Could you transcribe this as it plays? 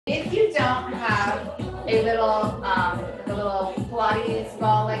If you don't have a little, like a little Pilates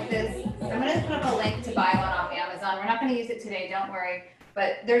ball like this, I'm gonna put up a link to buy one off Amazon. We're not gonna use it today, don't worry.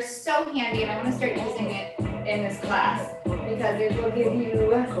 But they're so handy, and I'm gonna start using it in this class because it will give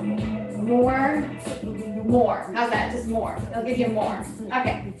you more. How's that? Just more. It'll give you more.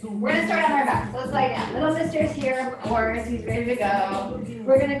 Okay, we're gonna start on our back. So let's lie down. Little mister's here, of course. He's ready to go.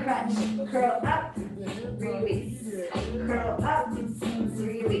 We're gonna crunch. Curl up, release. Curl up, release.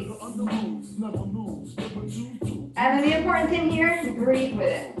 And then the important thing here is breathe with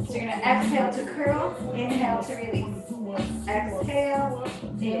it. So you're gonna exhale to curl, inhale to release. Exhale,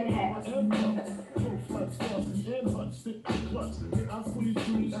 inhale.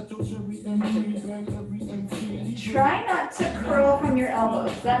 Try not to curl from your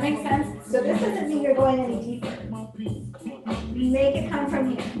elbows. Does that make sense? So this doesn't mean you're going any deeper. Make it come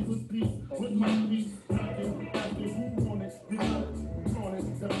from here.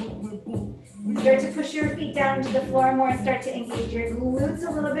 Start to push your feet down to the floor more and start to engage your glutes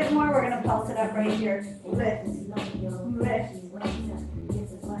a little bit more. We're going to pulse it up right here. Lift, lift.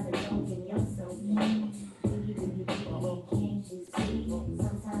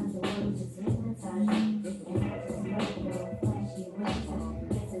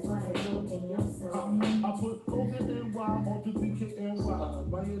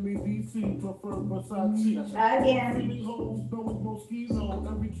 Again.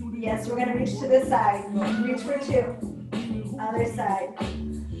 Yes, we're going to reach to this side. Reach for two. Other side.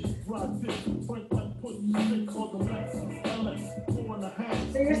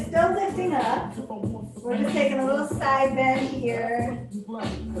 So you're still lifting up. We're just taking a little side bend here.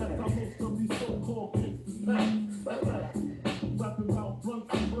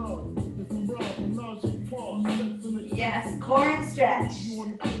 Yes, core and stretch.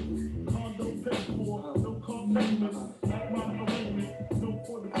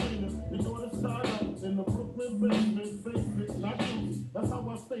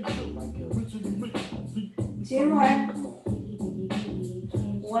 Two more.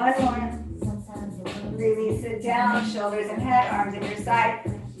 One more. Release it down, shoulders and head, arms at your side.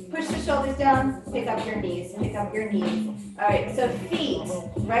 Push the shoulders down, pick up your knees, pick up your knees. All right, so feet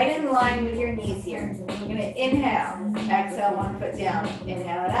right in line with your knees here. We're gonna inhale, exhale, 1 foot down.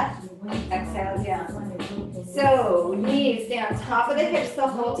 Inhale it up, exhale down. So knees stay on top of the hips the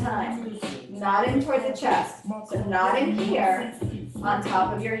whole time. Not in toward the chest. So not in here, on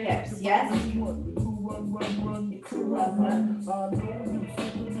top of your hips, yes?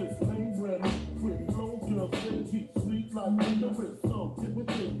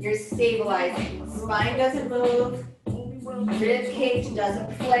 You're stabilizing. Spine doesn't move. Rib cage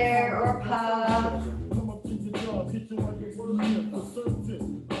doesn't flare or puff.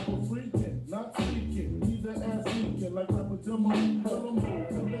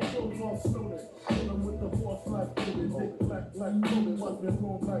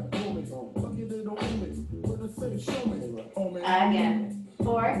 Again.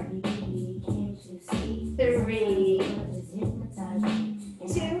 4, 3,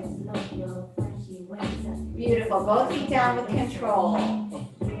 2. Beautiful. Both feet down with control. All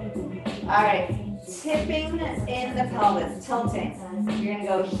right. Tipping in the pelvis, tilting. You're going to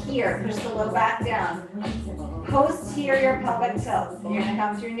go here. Push the low back down. Posterior pelvic tilt. You're going to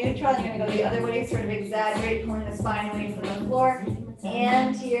come through neutral. You're going to go the other way, sort of exaggerate, pulling the spine away from the floor.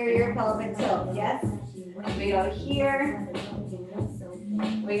 Anterior pelvic tilt. Yes? We go here.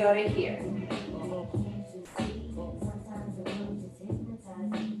 We go to here.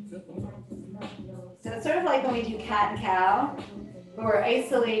 So it's sort of like when we do cat and cow, but we're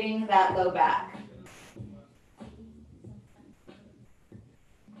isolating that low back.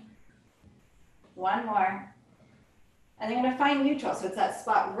 One more. And then you're going to find neutral, so it's that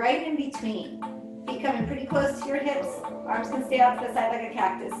spot right in between. Feet coming pretty close to your hips. Arms can stay out to the side like a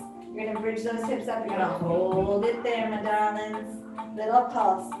cactus. You're going to bridge those hips up. You're going to hold it there, my darlings. Little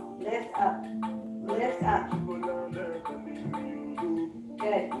pulse. Lift up. Lift up.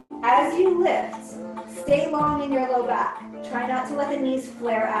 Good. As you lift, stay long in your low back. Try not to let the knees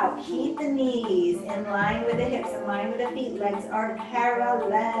flare out. Keep the knees in line with the hips, in line with the feet. Legs are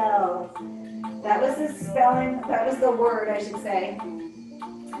parallel. That was the spelling, that was the word, I should say.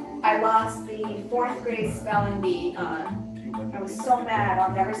 I lost the 4th grade spelling bee on. I was so mad,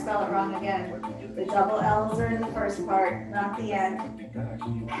 I'll never spell it wrong again. The double L's are in the first part, not the end.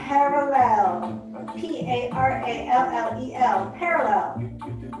 Parallel. P-A-R-A-L-L-E-L. Parallel.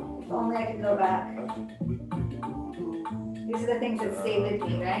 If only I could go back. These are the things that stay with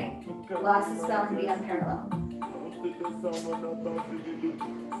me, right? Lost the spelling bee on parallel.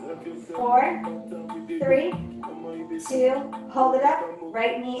 4, 3, 2, hold it up.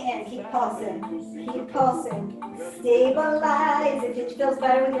 Right knee in, keep pulsing, keep pulsing. Stabilize. If it feels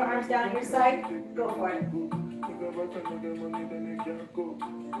better with your arms down your side, go for it.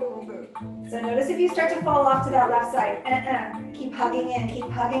 So notice if you start to fall off to that left side. Keep hugging in, keep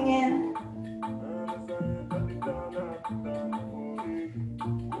hugging in.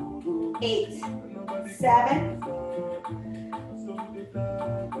 8, 7,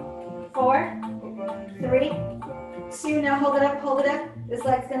 4, 3, 2. Now hold it up, hold it up. This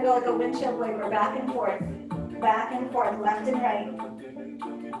leg's gonna go like a windshield wiper, back and forth, left and right.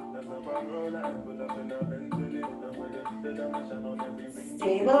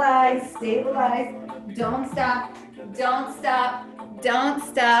 Stabilize, stabilize. Don't stop, don't stop, don't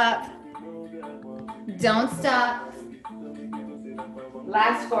stop, don't stop.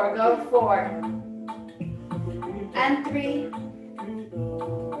 Last 4, go 4. And 3,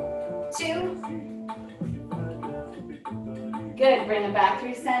 2. Good, bring it back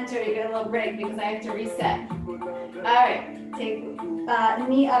through center. You get a little break because I have to reset. All right, take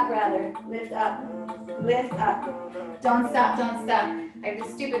knee up rather, lift up, lift up. Don't stop, don't stop. I have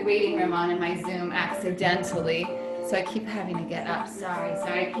this stupid waiting room on in my Zoom accidentally, so I keep having to get up.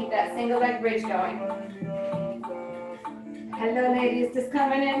 Sorry. Keep that single leg bridge going. Hello, ladies, just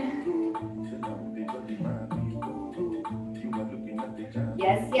coming in.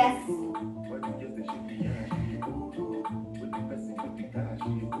 Yes, yes.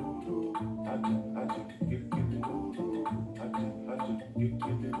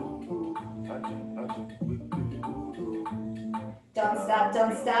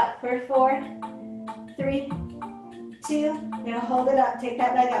 Don't stop for 4, 3, 2. You're gonna hold it up, take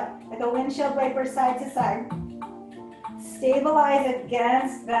that leg up, like a windshield wiper side to side. Stabilize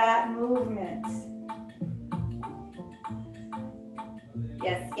against that movement.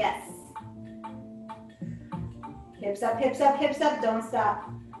 Yes, yes. Hips up, hips up, hips up, don't stop.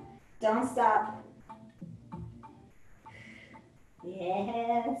 Don't stop.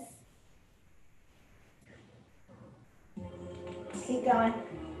 Yes. Keep going.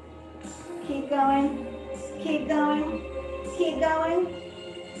 Keep going. Keep going. Keep going.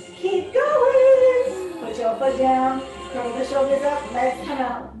 Keep going. Put your foot down. Curl the shoulders up. Legs come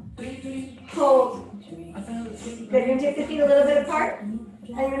out. Hold. Good. You're going to take the feet a little bit apart. And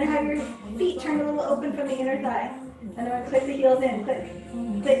you're going to have your feet turn a little open from the inner thigh. And then we're going to click the heels in. Click.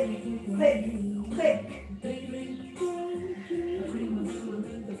 Click. Click. Click.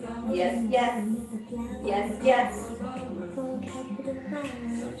 Yes, yes. Yes, yes.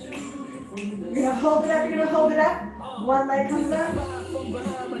 You're going to hold it up, you're going to hold it up. One leg comes up,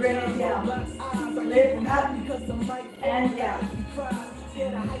 bring it down. Lift up and down.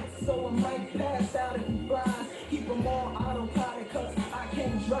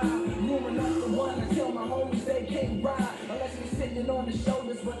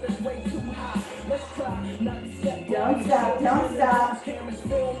 Don't stop, don't stop.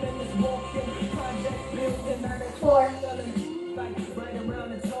 4,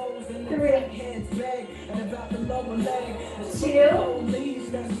 3, 2.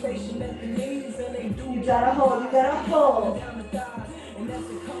 You gotta hold, you gotta hold.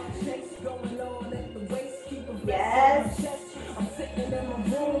 Yes.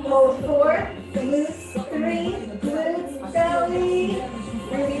 Hold 4, glutes 3, glutes belly.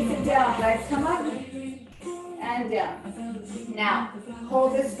 Release it down, guys, come up. And down. Now,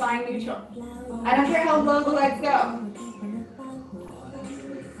 hold this spine neutral. I don't care how low the legs go.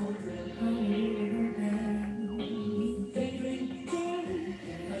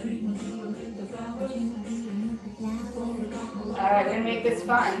 All right, we're gonna make this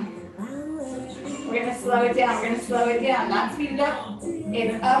fun. We're gonna slow it down. We're gonna slow it down, not speed it up.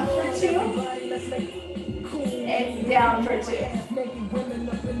 It's up for 2. It's down for 2.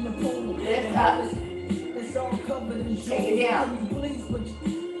 Lift up. Take it down.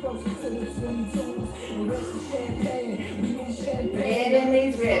 Breathe in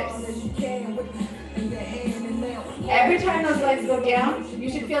these ribs. Every time those legs go down, you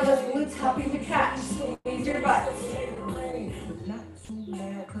should feel those glutes helping to catch. Squeeze your butts.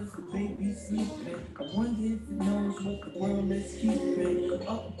 I wonder if it knows what the world is keeping.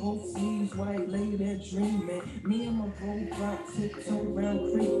 Up both sleeves while he lay there dreaming. Me and my bro rock tiptoe around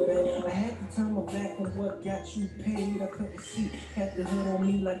creeping. I had to turn my back on what got you paid. I couldn't see, had the hood on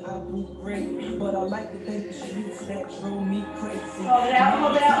me like I blew great. But I like to think the streets that drove me crazy. Hold it out,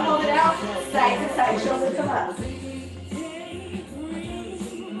 hold it out, hold it out. Side to side, shoulders come up.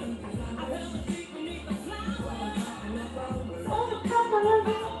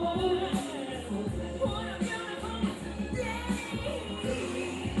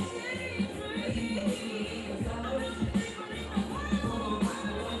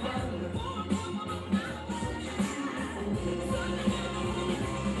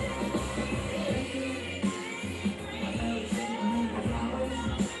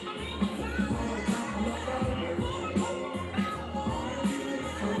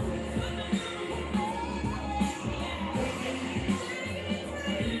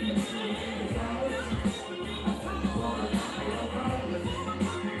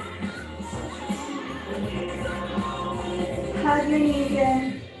 the knees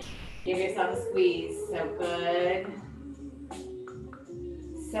in. Give yourself a squeeze. So good.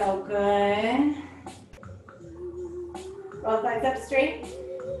 So good. Both legs up straight.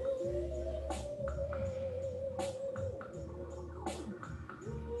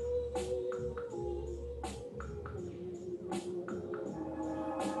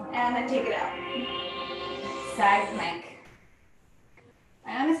 And then take it out. Side plank.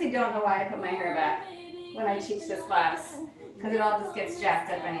 I honestly don't know why I put my hair back when I teach this class, because it all just gets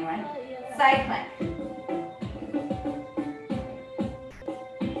jacked up anyway. Side plank.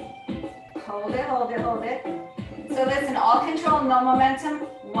 Hold it, hold it, hold it. So listen, all control, no momentum,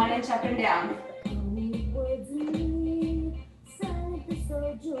 1 inch up and down.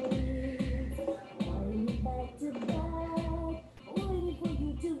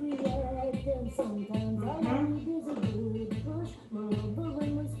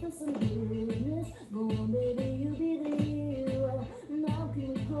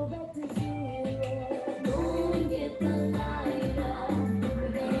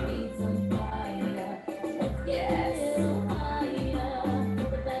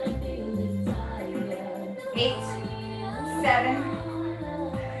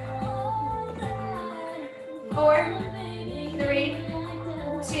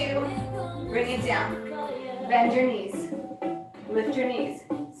 Bring it down. Bend your knees. Lift your knees.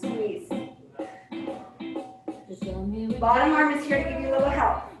 Squeeze. Bottom arm is here to give you a little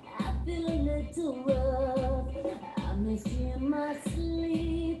help. I feel a little rough. I miss you in my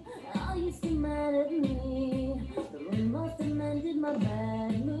sleep. I used to mad at me. The rain must have mended my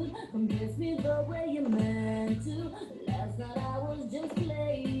bad mood. Come kiss me the way you meant to. Last night I was just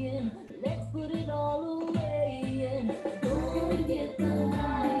playing. Let's put it all away and go and get the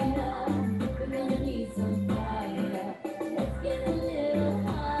light up. We're gonna need some fire. Let's get a little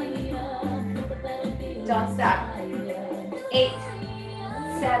higher. The battlefield. Don't stop. 8,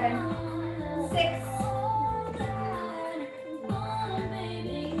 7, 6.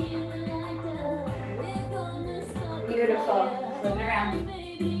 Beautiful. Flip it around.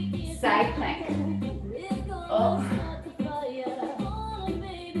 Side plank. Oh.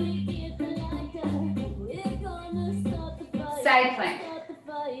 Side plank.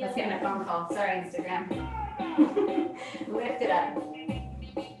 Let's get my phone call. Sorry, Instagram. Lift it up.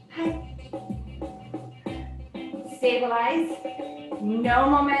 Stabilize. No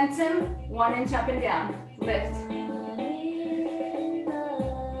momentum. 1 inch up and down. Lift.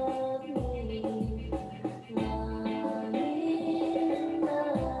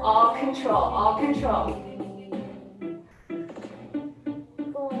 All control, all control.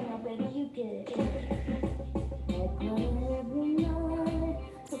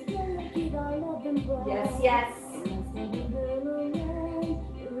 Yes, yes.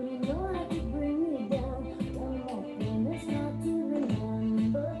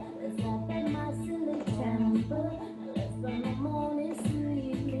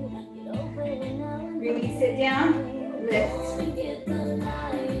 Really sit down, lift.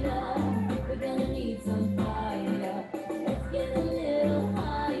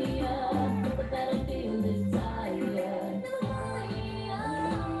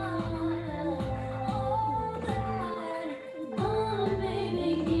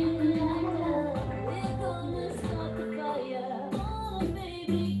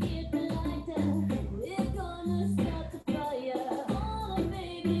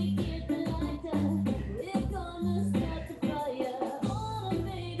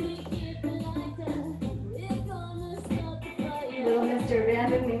 Little Mr.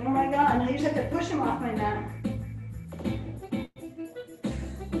 abandoned me. Oh my God, I just have to push him off my mat.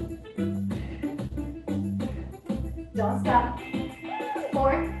 Don't stop.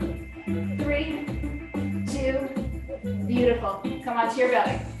 4, 3, 2. Beautiful. Come onto your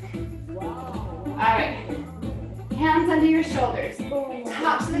belly. All right. Hands under your shoulders.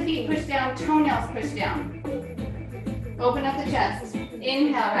 Tops of the feet push down, toenails push down. Open up the chest.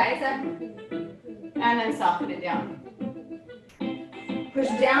 Inhale, rise up. And then soften it down. Push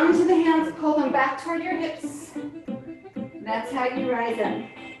down into the hands, pull them back toward your hips. That's how you rise up.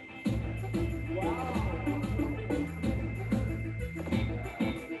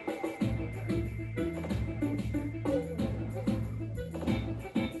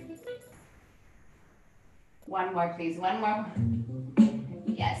 One more, please. One more.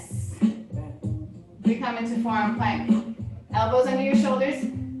 Yes. We come into forearm plank. Elbows under your shoulders.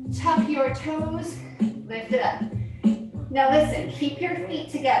 Tuck your toes. Lift it up. Now listen, keep your feet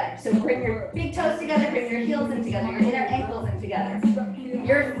together. So bring your big toes together, bring your heels in together, your inner ankles in together.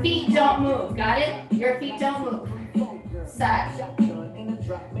 Your feet don't move, got it? Your feet don't move. Side.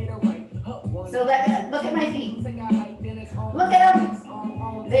 So look at my feet. Look at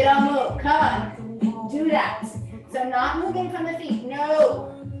them. They don't move. Come on. Do that. So not moving from the feet. No.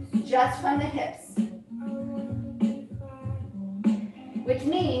 Just from the hips. Which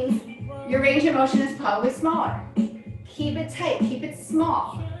means your range of motion is probably smaller. Keep it tight. Keep it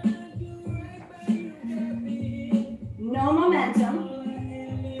small. No momentum.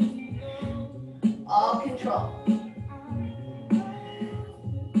 All control.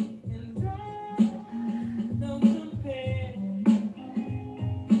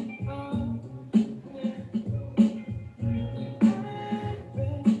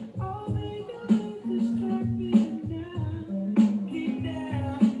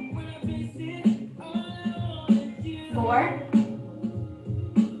 4,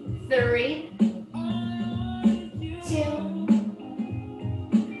 3, 2,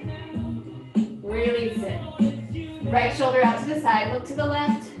 release it. Right shoulder out to the side, look to the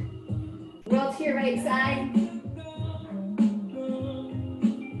left, roll to your right side.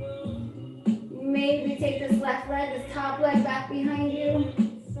 Maybe take this left leg, this top leg back behind you.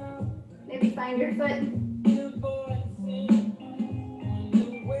 Maybe find your foot.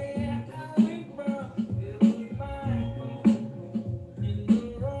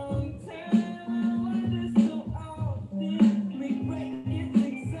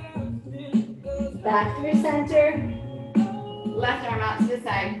 Back through center, left arm out to the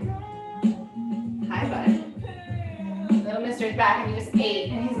side. Hi, bud. Little mister's back and he just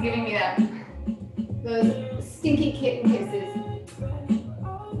ate and he's giving me those stinky kitten kisses.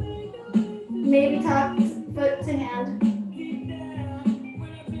 Maybe top foot to hand.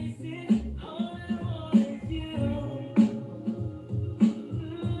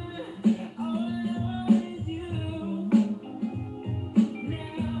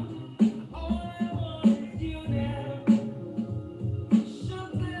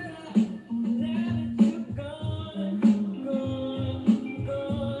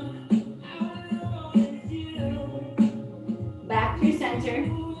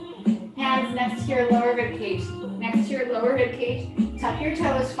 Hands next to your lower rib cage. Next to your lower rib cage. Tuck your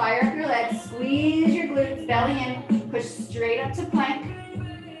toes, fire up your legs, squeeze your glutes, belly in, push straight up to plank,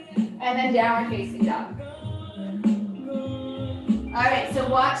 and then downward facing dog. All right, so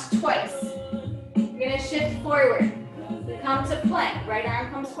watch twice. You're gonna shift forward. You come to plank, right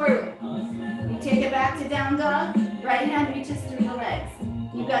arm comes forward. You take it back to down dog, right hand reaches through the legs.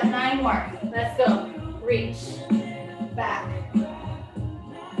 You've got 9 more. Let's go. Reach, back.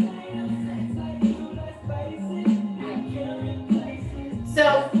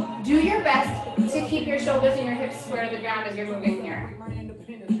 So do your best to keep your shoulders and your hips square to the ground as you're moving here.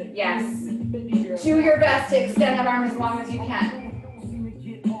 Yes. Do your best to extend that arm as long as you can.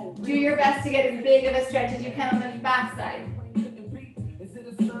 Do your best to get as big of a stretch as you can on the back side.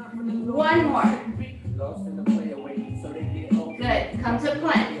 1 more. Good. Come to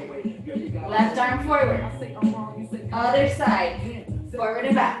plank. Left arm forward. Other side. Forward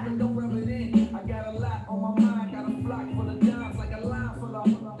and back.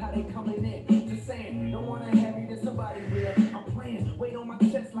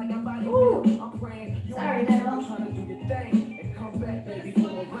 Ooh. Sorry, Neville.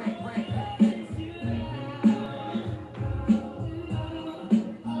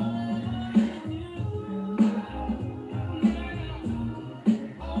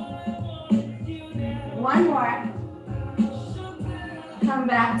 One more. Come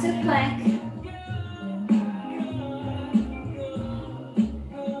back to plank.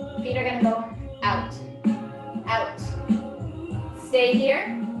 Feet are gonna go out, out. Stay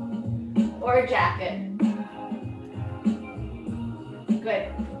here or jacket. Good.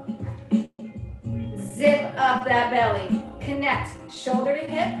 Zip up that belly. Connect shoulder to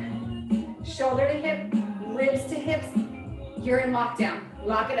hip, ribs to hips. You're in lockdown.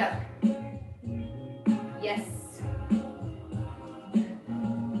 Lock it up. Yes.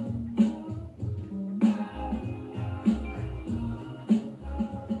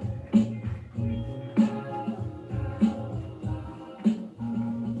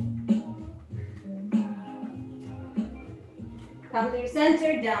 Come through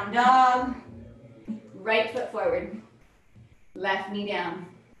center, down dog. Right foot forward. Left knee down.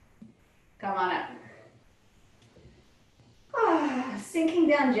 Come on up. Sinking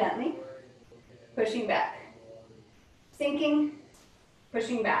down gently. Pushing back. Sinking,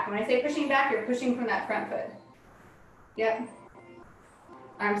 pushing back. When I say pushing back, you're pushing from that front foot. Yep.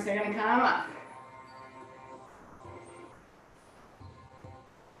 Arms are gonna come up.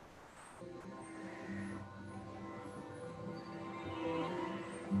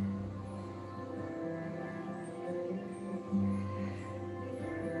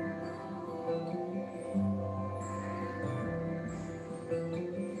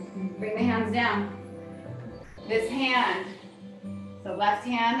 comes down. This hand, so left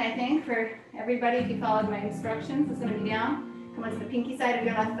hand, I think, for everybody, if you followed my instructions, is gonna be down. Come onto the pinky side of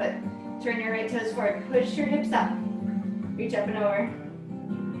your left foot. Turn your right toes forward. Push your hips up. Reach up and over.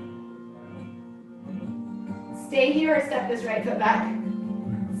 Stay here or step this right foot back.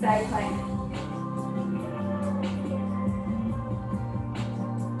 Side plank.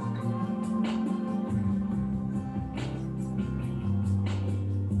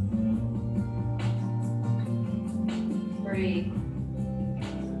 Breathe.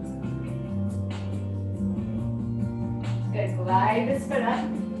 Good. Glide this foot up.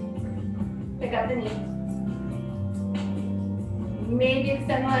 Pick up the knee. Maybe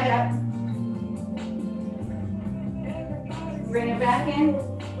extend the leg up. Bring it back in.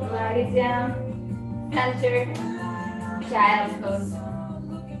 Glide it down. Center. Child's pose.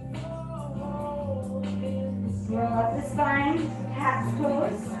 Roll up the spine. Cat's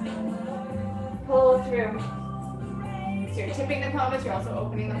pose. Pull through. So you're tipping the pelvis, you're also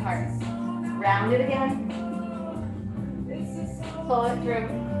opening the heart. Round it again. Pull it through.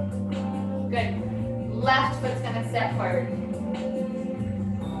 Good. Left foot's gonna step forward.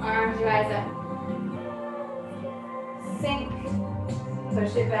 Arms rise up. Sink.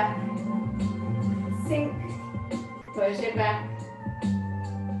 Push it back. Sink. Push it back.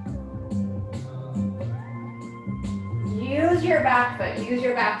 Use your back foot. Use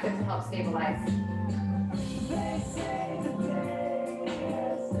your back foot to help stabilize.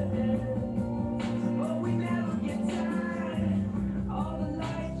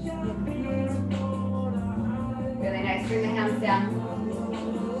 Bring the hands down.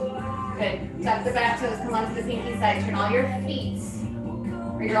 Good. Tuck the back toes, come onto the pinky side. Turn all your feet,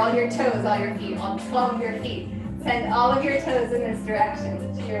 or all your toes, all your feet, all 12 of your feet. Send all of your toes in this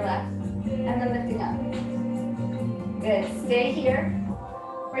direction, to your left. And then lifting up. Good. Stay here.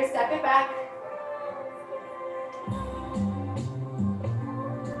 Or step it back.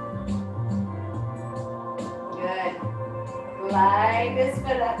 Good. Glide this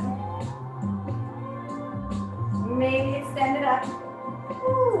foot up. Maybe extend it up.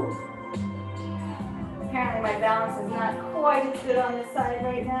 Woo. Apparently my balance is not quite as good on this side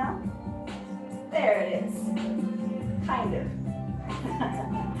right now. There it is. Kind of.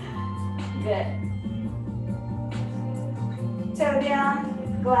 Good. Toe down,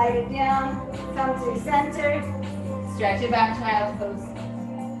 glide it down, come to center. Stretch it back, child's pose.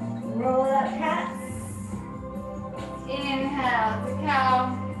 Roll it up, cats. Inhale to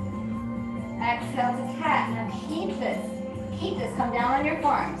cow. Exhale to cat. Now keep this. Keep this. Come down on your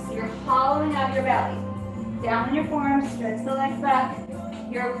forearms. So you're hollowing out your belly. Down on your forearms. Stretch the legs back.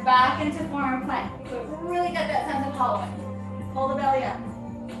 You're back into forearm plank. So really get that sense of hollowing. Pull the belly up.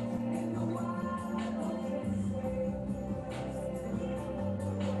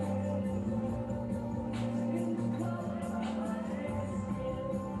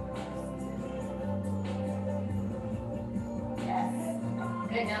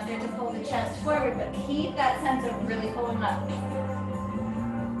 Good, now start to pull the chest forward, but keep that sense of really pulling up.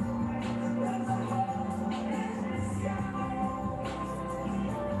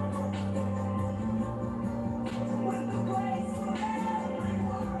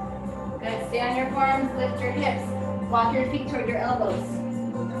 Good, stay on your forearms, lift your hips. Walk your feet toward your elbows.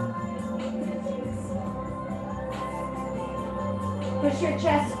 Push your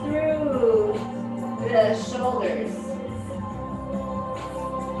chest through the shoulders.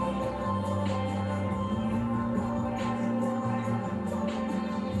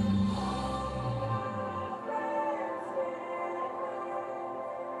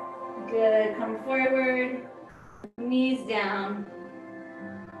 Good, come forward, knees down,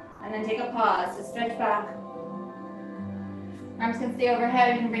 and then take a pause to stretch back. Arms can stay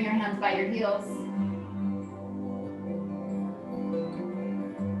overhead, you can bring your hands by your heels.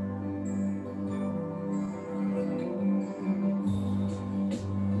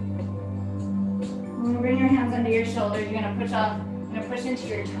 Bring your hands under your shoulders, you're gonna push into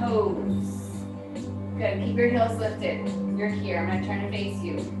your toes. Good, keep your heels lifted. You're here, I'm gonna turn and face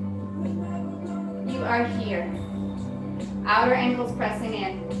you. You are here. Outer ankles pressing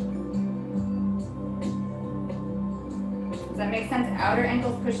in. Does that make sense? Outer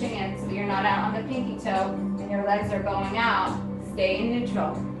ankles pushing in so that you're not out on the pinky toe and your legs are going out. Stay in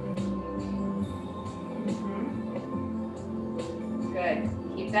neutral. Good.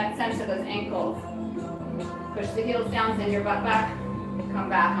 Keep that sense of those ankles. Push the heels down, send your butt back. Come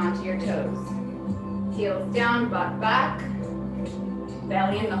back onto your toes. Heels down, butt back.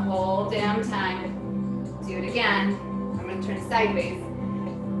 Belly in the whole damn time. Do it again. I'm going to turn sideways.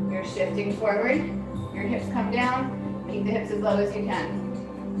 You're shifting forward. Your hips come down. Keep the hips as low as you can.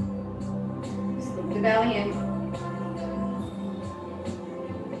 The belly in.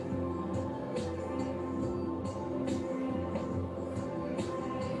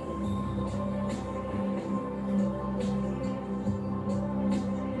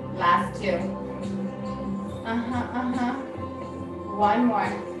 Last two. One more.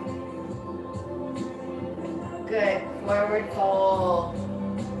 Good. Forward fold.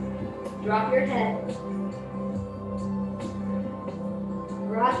 Drop your head.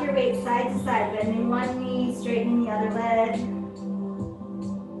 Rock your weight side to side, bending one knee, straightening the other leg.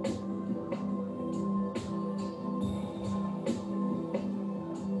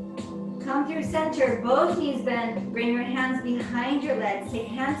 Come through center, both knees bend. Bring your hands behind your legs. Take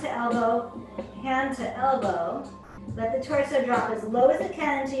hand to elbow, hand to elbow. Let the torso drop as low as it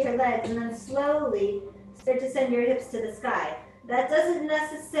can into your legs, and then slowly start to send your hips to the sky. That doesn't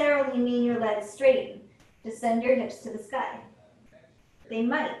necessarily mean your legs straighten. Just send your hips to the sky. They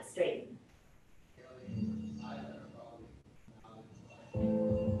might straighten.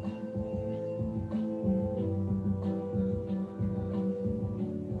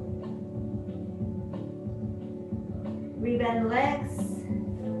 Rebend legs.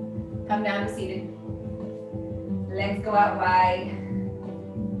 Come down to seated. Legs go out wide.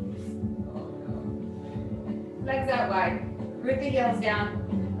 Legs out wide. Root the heels down.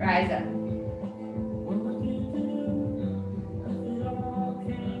 Rise up.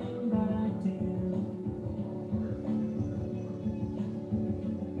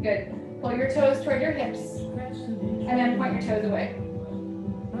 Good. Pull your toes toward your hips. And then point your toes away.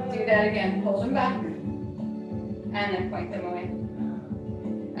 Do that again. Pull them back. And then point them away.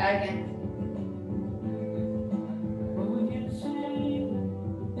 Again.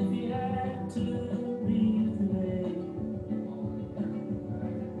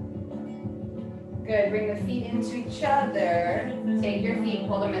 Good. Bring the feet into each other. Take your feet,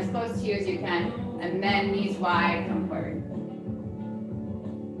 pull them as close to you as you can, and then knees wide, come forward.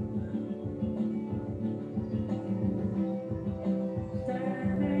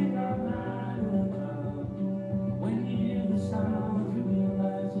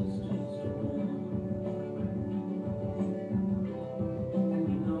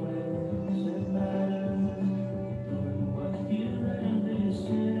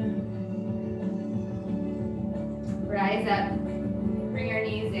 Rise up, bring your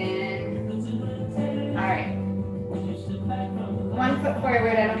knees in. All right. 1 foot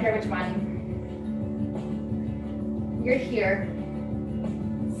forward, I don't care which one. You're here.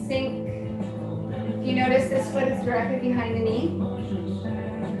 Sink. If you notice this foot is directly behind the knee,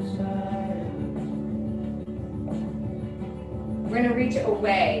 we're going to reach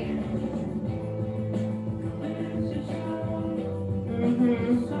away.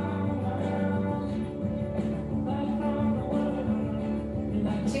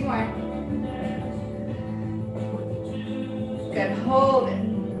 Two more. Good. Hold it.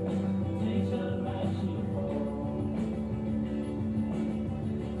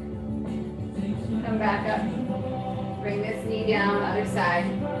 Come back up. Bring this knee down, other side.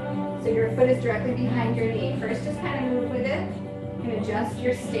 So your foot is directly behind your knee. First, just kind of move with it and adjust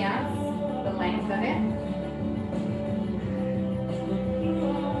your stance, the length of it.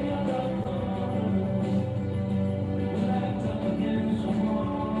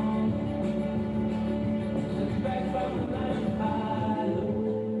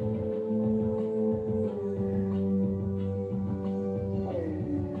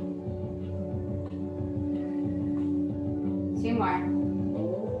 Two more.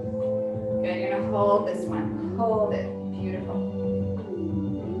 Good, you're gonna hold this one. Hold it. Beautiful.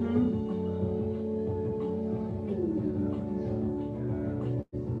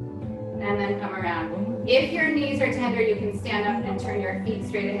 And then come around. If your knees are tender, you can stand up and turn your feet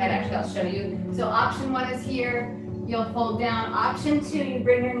straight ahead. Actually, I'll show you. So option 1 is here. You'll fold down. Option 2, you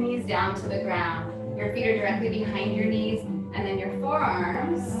bring your knees down to the ground. Your feet are directly behind your knees, and then your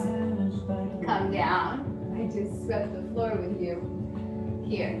forearms come down. I just swept the floor with you.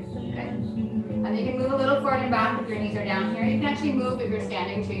 Here, okay. And you can move a little forward and back if your knees are down here. You can actually move if you're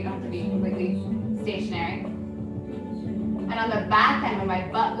standing too. You don't have to be completely stationary. And on the back end, when my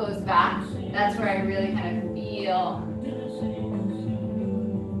butt goes back, that's where I really kind of feel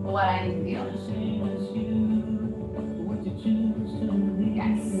what I need to feel.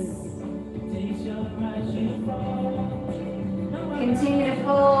 Yes. Continue to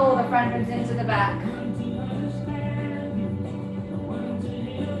pull the front ribs into the back.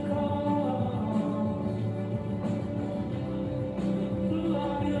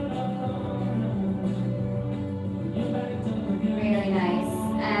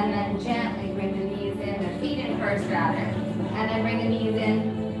 First rather, and then bring the knees in,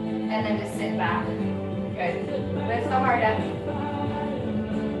 and then just sit back. Lift the heart up.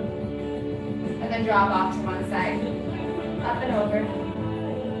 And then drop off to one side. Up and over.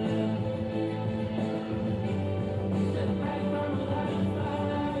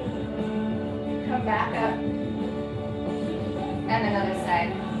 Come back up. And another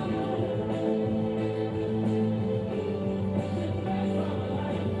side.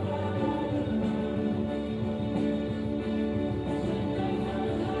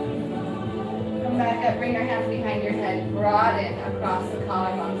 Come back up, bring your hands behind your head, broaden across the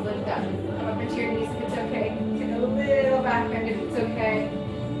collarbones, lift up. Come up into your knees if it's okay. Take a little back bend if it's okay.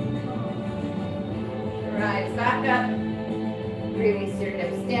 Rise back up. Release your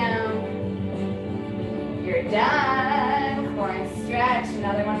hips down. You're done. Core and stretch.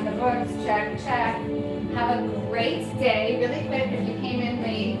 Another one in the books. Check, check. Have a great day. Really quick, if you came in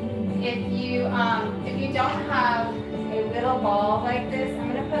late, if you don't have a little ball like this, I'm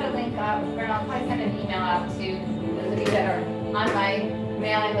gonna put a link up, or I'll probably send an email out to those of you that are on my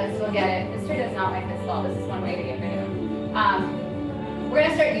mailing list. Will get it. Mr. does not like this ball. This is one way to get rid of him. We're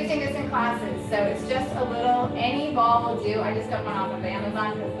gonna start using this in classes. So it's just a little, any ball will do. I just got one off of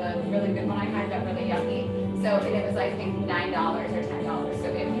Amazon because the really good one I had got really yucky. So, and it was I think $9 or $10. So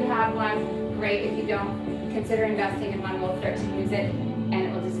if you have one, great. If you don't, consider investing in one. We'll start to use it and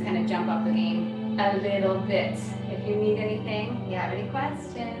it will just kind of jump up the game a little bit. If you need anything, you have any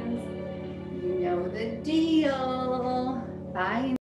questions, you know the deal. Bye.